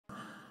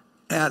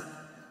at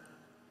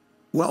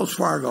Wells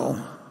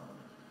Fargo,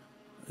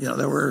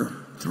 there were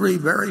 3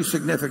 very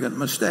significant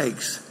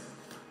mistakes,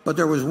 but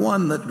there was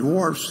one that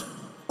dwarfs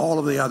all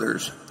of the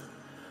others.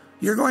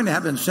 You're going to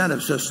have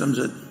incentive systems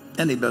at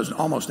any business,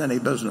 almost any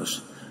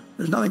business.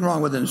 There's nothing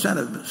wrong with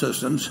incentive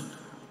systems,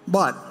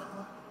 but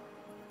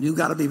you've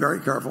got to be very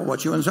careful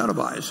what you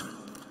incentivize.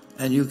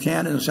 And you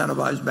can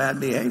incentivize bad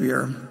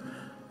behavior,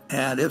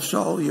 and if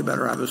so, you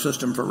better have a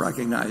system for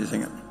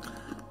recognizing it.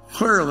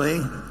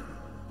 Clearly,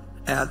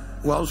 at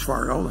Wells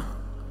Fargo,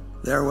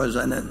 there was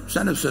an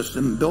incentive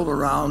system built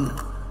around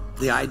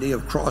the idea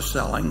of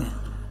cross-selling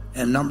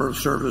and number of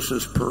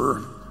services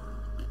per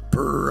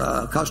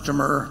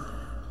customer,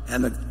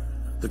 and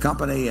the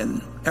company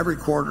in every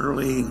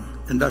quarterly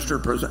investor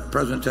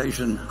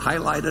presentation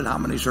highlighted how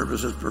many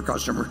services per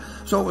customer.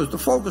 So it was the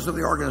focus of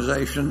the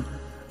organization,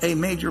 a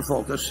major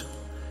focus,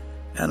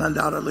 and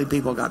undoubtedly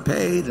people got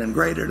paid and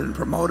graded and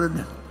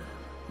promoted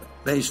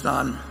based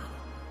on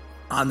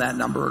that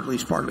number, or at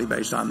least partly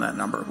based on that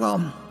number.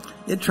 Well,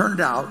 it turned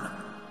out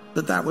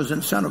that was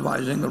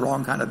incentivizing the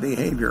wrong kind of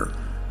behavior.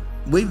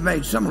 We've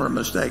made similar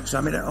mistakes.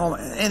 I mean,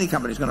 any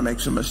company's going to make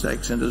some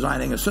mistakes in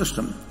designing a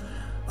system,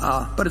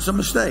 but it's a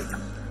mistake,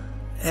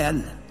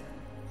 and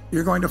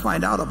you're going to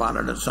find out about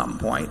it at some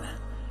point,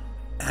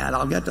 and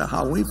I'll get to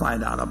how we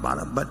find out about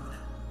it. But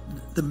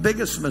the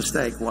biggest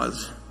mistake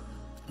was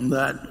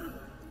that,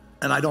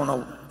 and I don't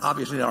know,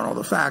 obviously I don't know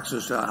the facts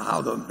as to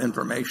how the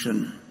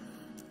information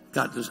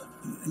got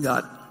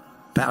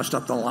passed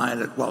up the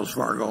line at Wells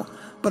Fargo,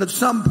 but at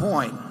some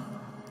point,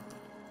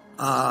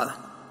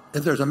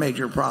 if there's a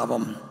major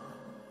problem,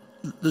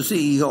 the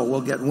CEO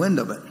will get wind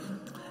of it.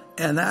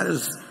 And that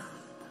is,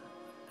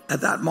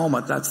 at that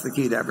moment, that's the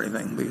key to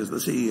everything, because the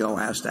CEO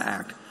has to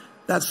act.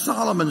 That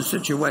Solomon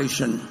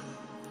situation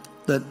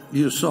that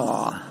you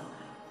saw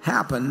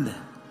happened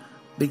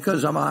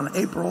because on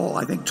April,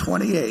 I think,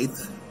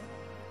 28th,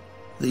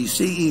 the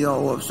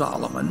CEO of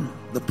Solomon,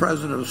 the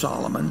president of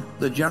Solomon,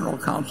 the general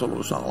counsel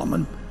of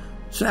Solomon,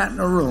 sat in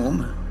a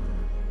room,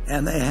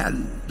 and they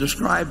had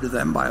described to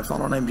them by a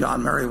fellow named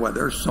John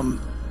Merriweather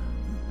some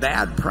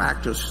bad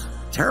practice,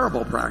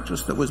 terrible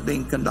practice that was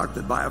being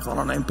conducted by a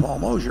fellow named Paul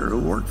Moser, who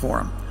worked for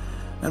him.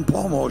 And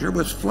Paul Moser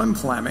was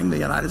flim-flamming the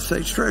United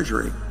States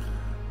Treasury,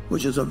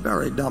 which is a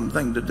very dumb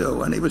thing to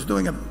do. And he was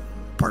doing it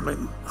partly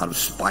out of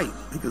spite,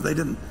 because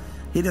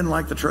he didn't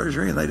like the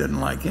Treasury and they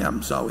didn't like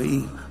him. So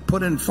he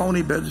put in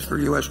phony bids for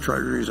U.S.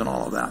 Treasuries and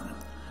all of that.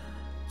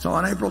 So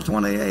on April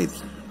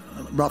 28th,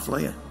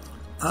 roughly,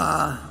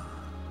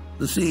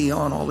 the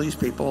CEO and all these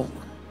people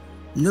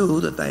knew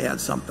that they had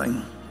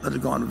something that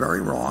had gone very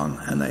wrong,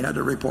 and they had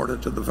to report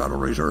it to the Federal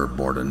Reserve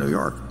Board in New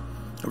York,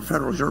 the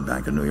Federal Reserve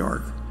Bank in New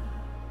York.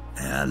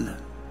 And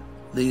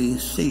the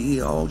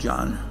CEO,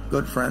 John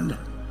Goodfriend,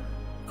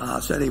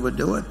 said he would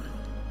do it,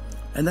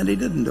 and then he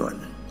didn't do it.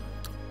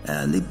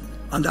 And he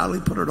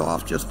undoubtedly put it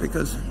off just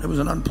because it was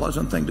an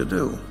unpleasant thing to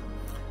do.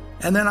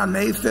 And then on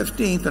May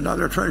 15th,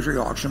 another Treasury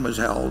auction was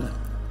held,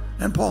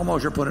 and Paul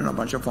Moser put in a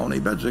bunch of phony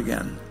bids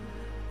again.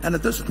 And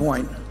at this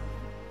point,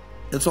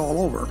 it's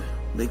all over,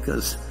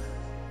 because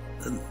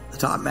the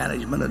top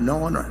management had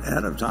known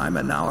ahead of time,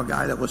 and now a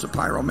guy that was a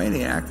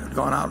pyromaniac had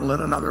gone out and lit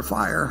another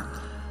fire,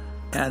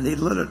 and he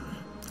lit it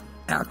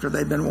after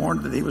they'd been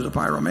warned that he was a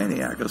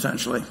pyromaniac,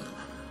 essentially.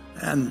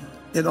 And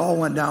it all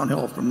went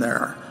downhill from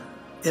there.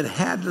 It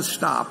had to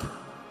stop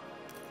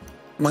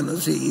when the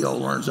CEO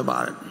learns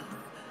about it.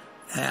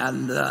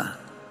 And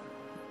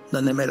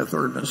then they made a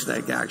third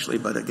mistake, actually,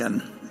 but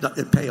again,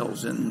 it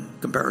pales in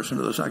comparison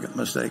to the second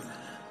mistake.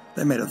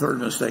 They made a third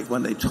mistake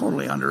when they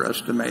totally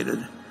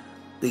underestimated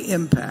the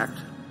impact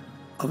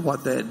of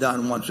what they had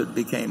done once it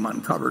became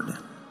uncovered,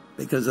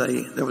 because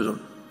there was a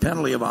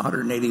penalty of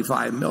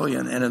 $185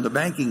 million, and in the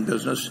banking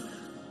business,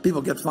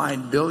 people get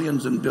fined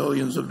billions and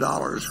billions of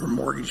dollars for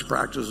mortgage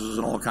practices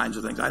and all kinds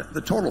of things.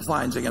 The total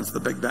fines against the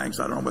big banks,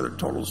 I don't know whether it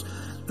totals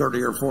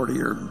 30 or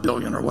 40 or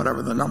billion or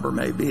whatever the number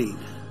may be.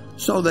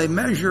 So they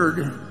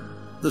measured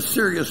the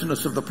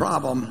seriousness of the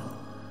problem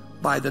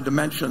by the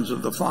dimensions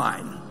of the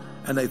fine,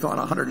 and they thought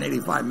a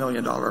 $185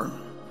 million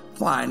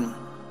fine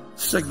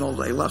signaled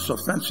a less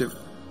offensive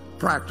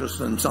practice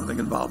than something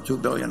involved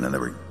 $2 billion, and they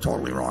were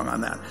totally wrong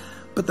on that.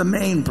 But the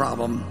main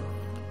problem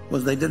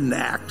was they didn't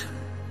act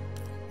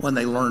when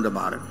they learned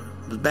about it.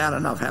 It was bad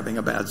enough having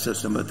a bad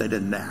system, but they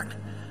didn't act.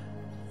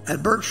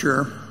 At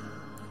Berkshire,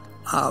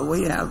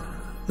 we have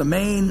the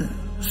main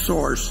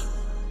source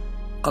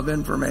of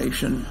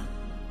information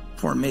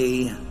for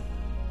me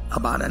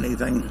about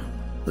anything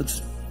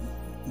that's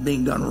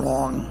being done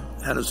wrong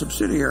at a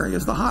subsidiary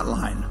is the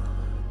hotline.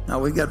 Now,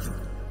 we get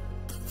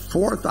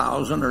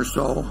 4,000 or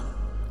so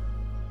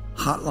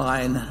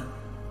hotline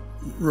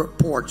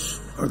reports,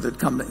 or that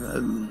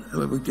come,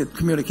 we get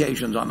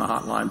communications on the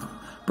hotline,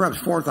 perhaps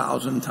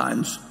 4,000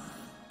 times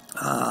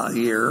a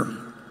year,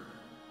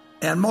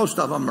 and most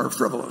of them are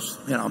frivolous.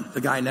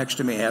 The guy next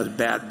to me has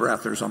bad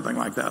breath or something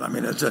like that. I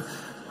mean,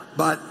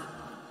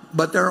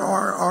 but there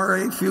are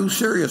a few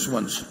serious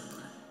ones,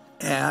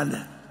 and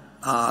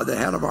the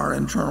head of our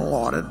internal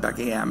audit,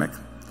 Becky Amick,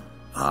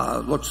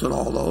 looks at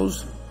all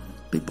those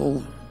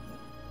people.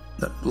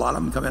 A lot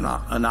of them come in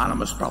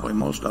anonymous, probably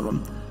most of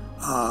them,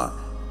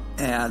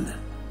 and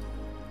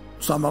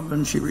some of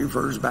them she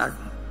refers back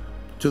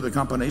to the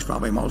companies,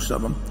 probably most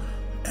of them.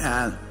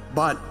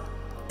 But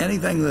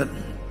anything that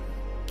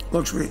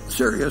looks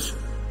serious,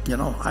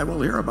 I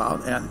will hear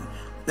about, and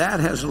that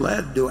has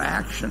led to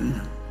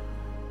action.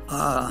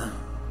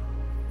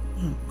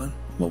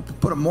 We'll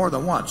put it more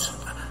than once,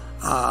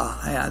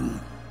 and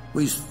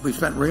we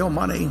spent real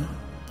money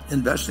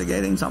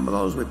investigating some of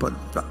those. We put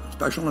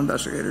special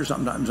investigators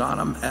sometimes on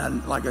them,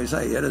 and like I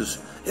say, it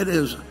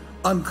is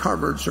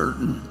uncovered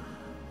certain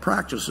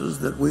practices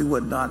that we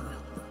would not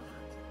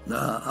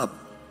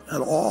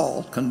at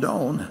all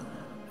condone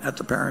at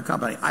the parent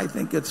company. I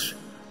think it's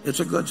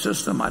a good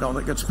system. I don't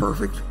think it's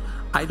perfect.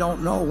 I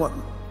don't know what.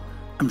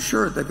 I'm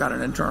sure they've got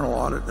an internal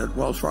audit at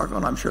Wells Fargo,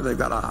 and I'm sure they've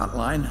got a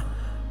hotline.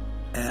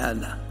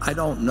 And I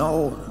don't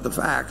know the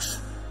facts,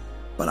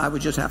 but I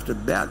would just have to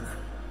bet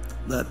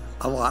that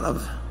a lot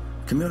of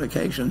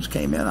communications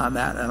came in on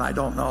that, and I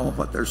don't know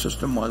what their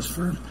system was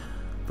for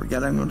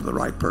getting them to the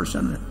right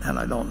person, and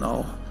I don't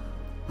know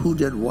who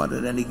did what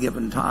at any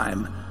given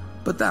time.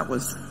 But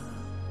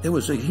it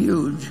was a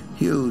huge,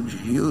 huge,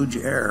 huge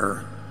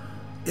error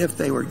if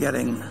they were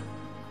getting,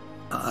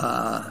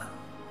 and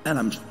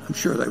I'm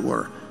sure they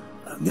were,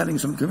 getting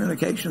some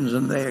communications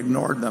and they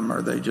ignored them,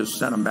 or they just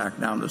sent them back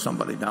down to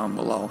somebody down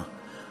below.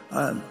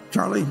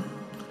 Charlie,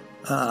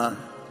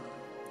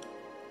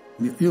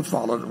 you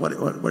followed it. What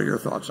are your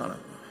thoughts on it?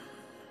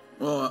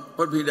 Well,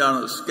 put me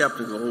down as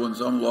skeptical when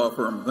some law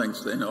firm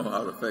thinks they know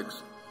how to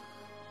fix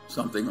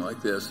something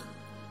like this.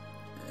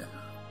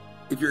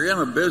 If you're in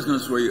a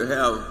business where you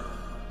have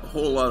a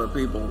whole lot of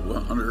people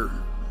under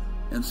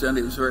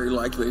incentives very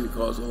likely to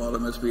cause a lot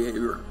of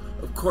misbehavior,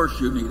 of course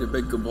you need a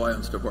big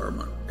compliance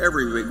department.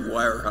 Every big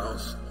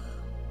wirehouse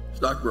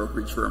stock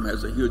brokerage firm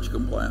has a huge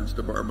compliance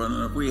department,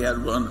 and if we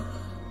had one,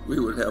 we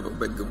would have a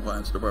big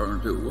compliance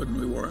department too, wouldn't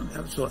we, Warren?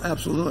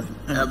 Absolutely.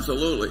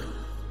 Absolutely.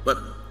 But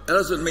that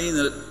doesn't mean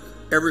that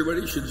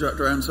everybody should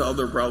try and solve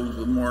their problems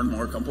with more and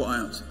more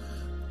compliance.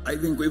 I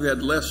think we've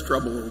had less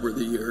trouble over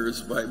the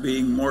years by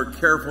being more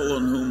careful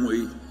in whom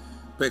we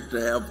pick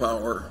to have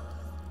power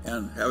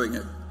and having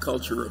a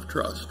culture of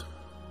trust.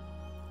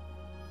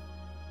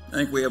 I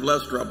think we have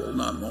less trouble,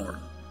 not more.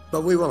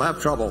 But we will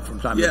have trouble from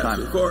time to time.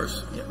 Yes, of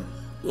course. Yeah.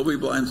 We'll be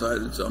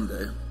blindsided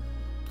someday.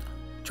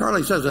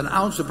 Charlie says an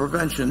ounce of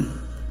prevention.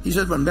 He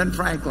said when Ben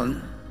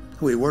Franklin,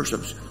 who he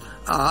worships,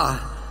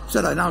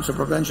 said an ounce of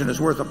prevention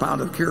is worth a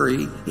pound of cure,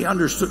 he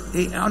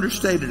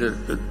understated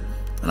it. That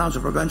an ounce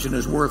of prevention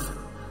is worth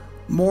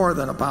more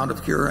than a pound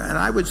of cure. And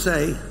I would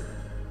say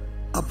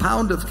a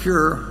pound of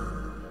cure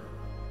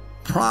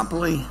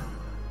promptly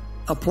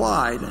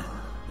applied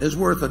is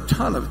worth a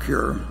ton of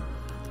cure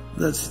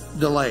that's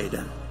delayed.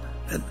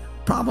 And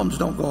problems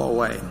don't go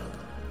away.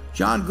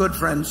 John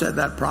Goodfriend said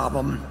that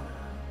problem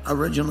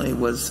originally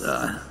was,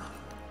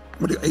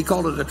 he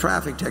called it a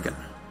traffic ticket.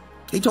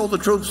 He told the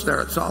troops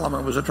there at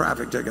Solomon it was a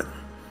traffic ticket,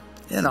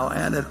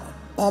 and it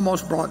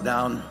almost brought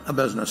down a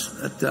business.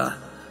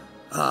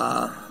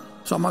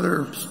 Some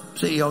other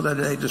CEO that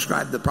day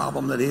described the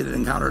problem that he had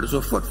encountered as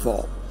a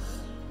footfall,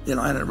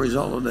 and it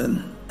resulted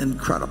in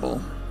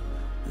incredible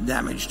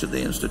damage to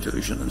the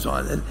institution and so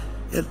on.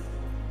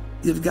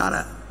 You've got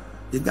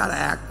to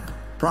act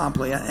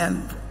promptly,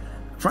 and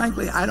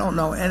frankly, I don't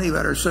know any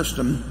better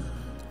system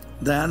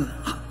than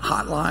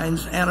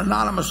hotlines and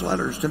anonymous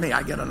letters. To me,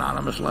 I get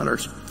anonymous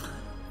letters,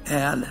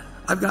 and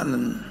I've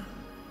gotten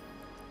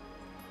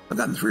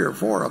 3 or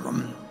 4 of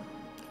them,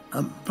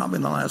 probably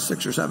in the last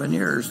 6 or 7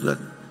 years, that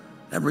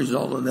have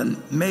resulted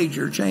in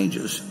major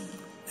changes.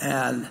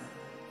 And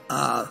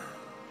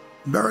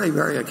very,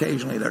 very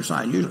occasionally they're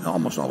signed. Usually,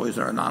 almost always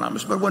they're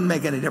anonymous, but it wouldn't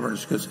make any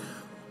difference because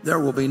there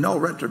will be no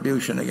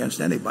retribution against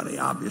anybody,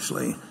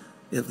 obviously,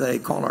 if they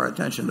call our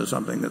attention to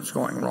something that's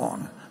going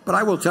wrong. But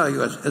I will tell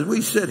you, as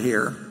we sit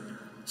here,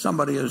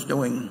 somebody is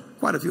doing,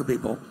 quite a few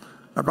people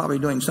are probably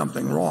doing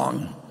something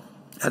wrong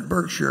at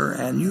Berkshire,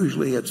 and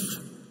usually it's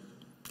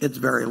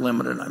very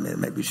limited. I mean, it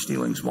may be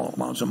stealing small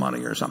amounts of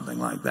money or something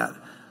like that.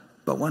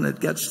 But when it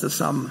gets to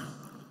some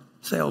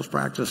sales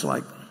practice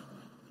like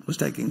was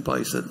taking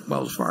place at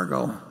Wells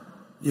Fargo,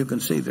 you can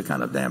see the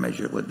kind of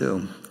damage it would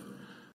do.